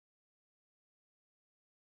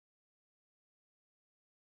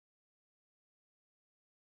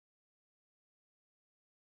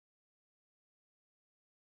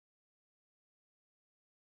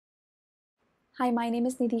Hi, my name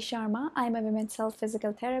is Nidhi Sharma. I'm a women's health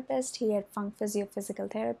physical therapist here at FuncPhysio Physical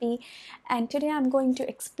Therapy, and today I'm going to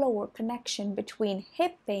explore connection between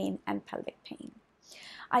hip pain and pelvic pain.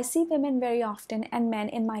 I see women very often and men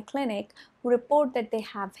in my clinic who report that they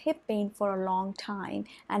have hip pain for a long time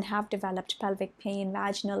and have developed pelvic pain,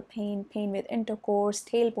 vaginal pain, pain with intercourse,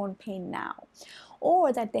 tailbone pain now,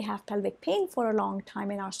 or that they have pelvic pain for a long time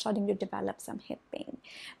and are starting to develop some hip pain.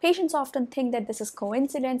 Patients often think that this is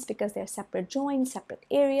coincidence because they're separate joints, separate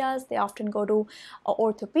areas. They often go to an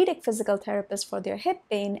orthopedic physical therapist for their hip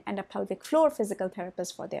pain and a pelvic floor physical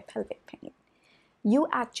therapist for their pelvic pain. You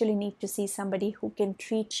actually need to see somebody who can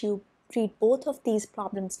treat both of these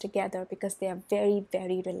problems together because they are very,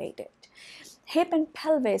 very related. Hip and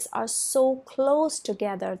pelvis are so close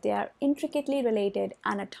together. They are intricately related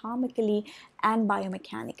anatomically and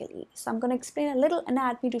biomechanically. So I'm going to explain a little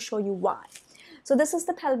anatomy to show you why. So this is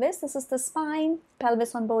the pelvis, this is the spine,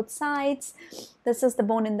 pelvis on both sides, this is the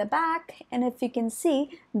bone in the back, and if you can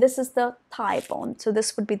see, this is the thigh bone. So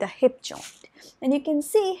this would be the hip joint. And you can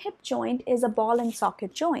see hip joint is a ball and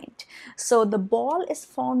socket joint. So the ball is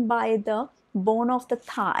formed by the bone of the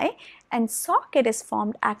thigh and socket is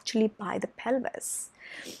formed actually by the pelvis.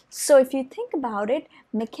 So if you think about it,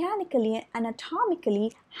 mechanically,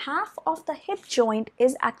 anatomically, half of the hip joint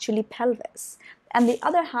is actually pelvis and the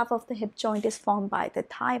other half of the hip joint is formed by the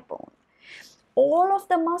thigh bone. All of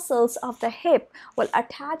the muscles of the hip will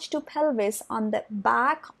attach to pelvis on the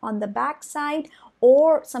back side,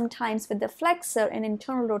 or sometimes with the flexor and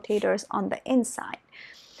internal rotators on the inside.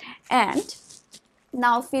 And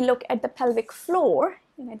now if we look at the pelvic floor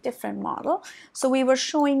in a different model, so we were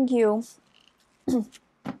showing you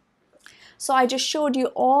So I just showed you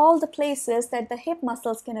all the places that the hip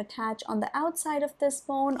muscles can attach on the outside of this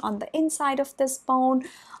bone, on the inside of this bone,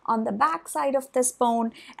 on the back side of this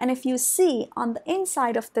bone. And if you see on the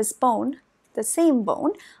inside of this bone, the same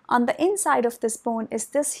bone, on the inside of this bone is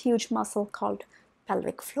this huge muscle called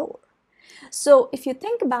pelvic floor. So if you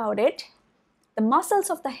think about it, the muscles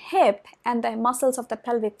of the hip and the muscles of the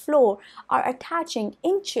pelvic floor are attaching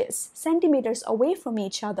inches, centimeters away from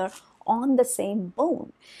each other on the same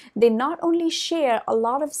bone. They not only share a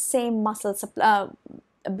lot of same muscle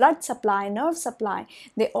blood supply, nerve supply,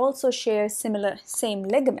 they also share same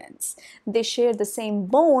ligaments. They share the same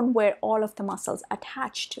bone where all of the muscles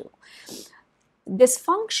attach to.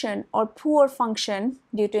 Dysfunction or poor function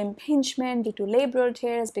due to impingement, due to labral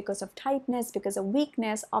tears, because of tightness, because of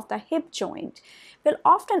weakness of the hip joint will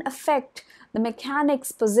often affect the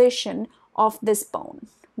mechanics position of this bone.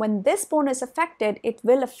 When this bone is affected, it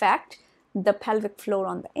will affect the pelvic floor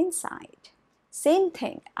on the inside. Same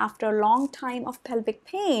thing, after a long time of pelvic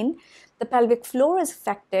pain, the pelvic floor is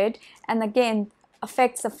affected and again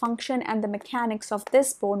affects the function and the mechanics of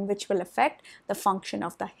this bone, which will affect the function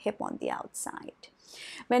of the hip on the outside.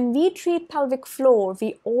 When we treat pelvic floor,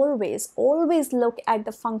 we always look at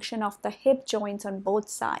the function of the hip joints on both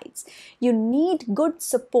sides. You need good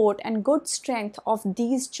support and good strength of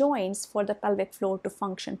these joints for the pelvic floor to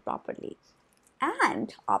function properly.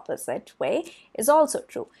 And opposite way is also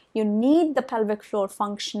true. You need the pelvic floor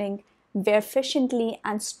functioning very efficiently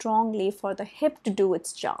and strongly for the hip to do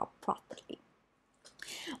its job properly.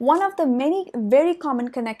 One of the many very common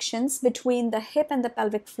connections between the hip and the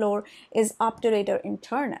pelvic floor is obturator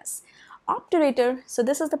internus. Obturator, so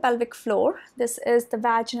this is the pelvic floor, this is the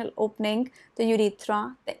vaginal opening, the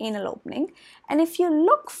urethra, the anal opening. And if you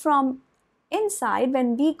look from inside,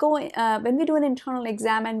 when we do an internal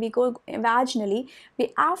exam and we go vaginally,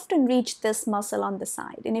 we often reach this muscle on the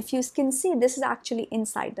side. And if you can see, this is actually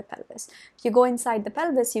inside the pelvis. If you go inside the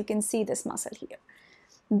pelvis, you can see this muscle here.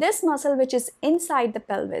 This muscle, which is inside the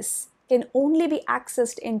pelvis, can only be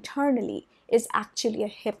accessed internally, is actually a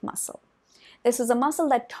hip muscle. This is a muscle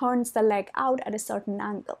that turns the leg out at a certain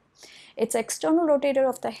angle. It's an external rotator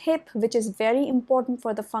of the hip, which is very important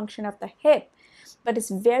for the function of the hip, but it's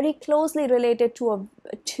very closely related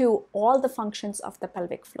to all the functions of the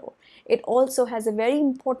pelvic floor. It also has a very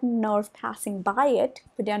important nerve passing by it,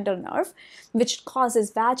 pudendal nerve, which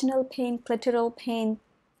causes vaginal pain, clitoral pain,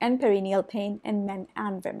 and perineal pain in men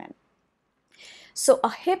and women. So a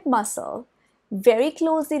hip muscle very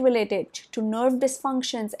closely related to nerve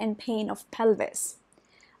dysfunctions and pain of pelvis.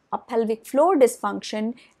 A pelvic floor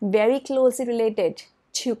dysfunction very closely related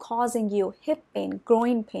to causing you hip pain,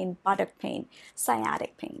 groin pain, buttock pain,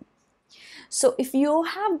 sciatic pain. So if you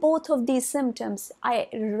have both of these symptoms, I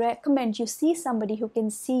recommend you see somebody who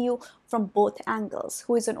can see you from both angles,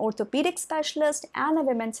 who is an orthopedic specialist and a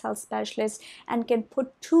women's health specialist and can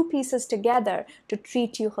put two pieces together to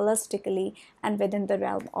treat you holistically and within the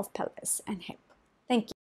realm of pelvis and hip. Thank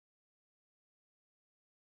you.